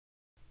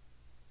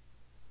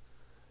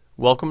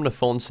Welcome to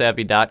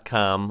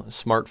PhoneSavvy.com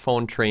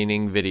smartphone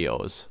training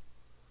videos.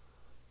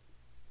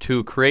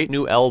 To create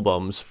new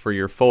albums for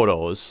your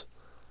photos,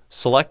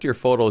 select your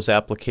Photos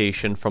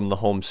application from the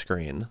home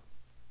screen.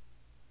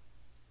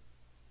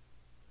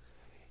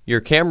 Your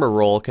camera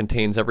roll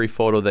contains every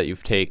photo that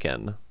you've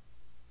taken.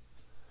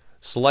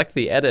 Select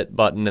the Edit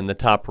button in the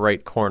top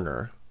right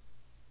corner,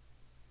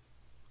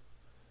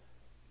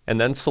 and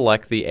then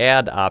select the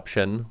Add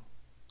option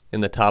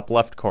in the top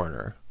left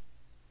corner.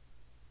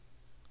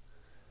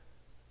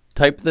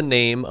 Type the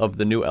name of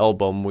the new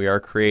album we are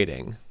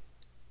creating.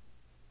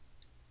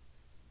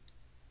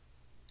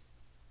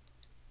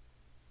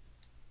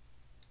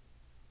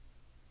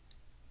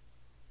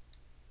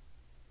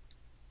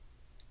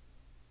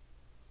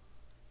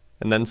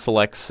 And then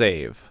select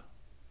Save.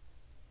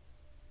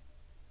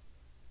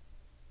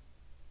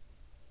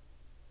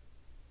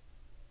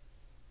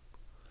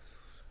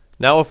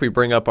 Now if we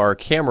bring up our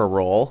camera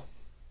roll,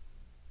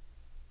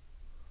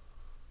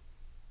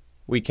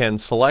 we can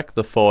select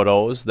the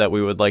photos that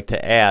we would like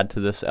to add to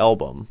this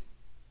album.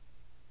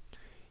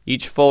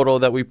 Each photo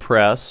that we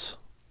press,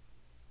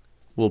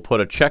 we'll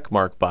put a check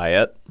mark by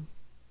it.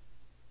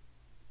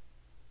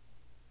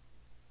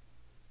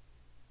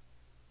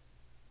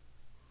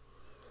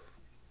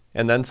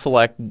 And then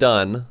select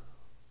Done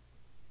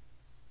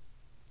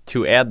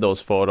to add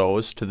those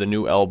photos to the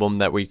new album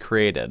that we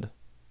created.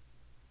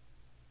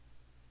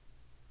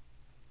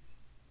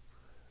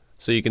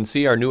 So you can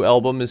see our new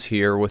album is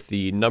here with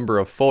the number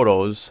of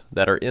photos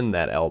that are in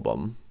that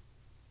album.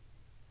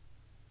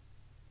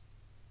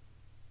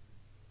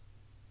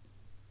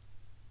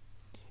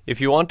 If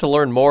you want to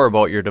learn more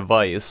about your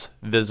device,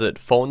 visit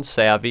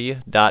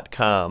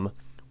PhoneSavvy.com,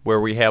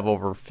 where we have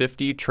over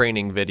 50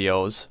 training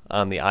videos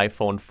on the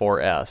iPhone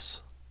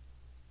 4S.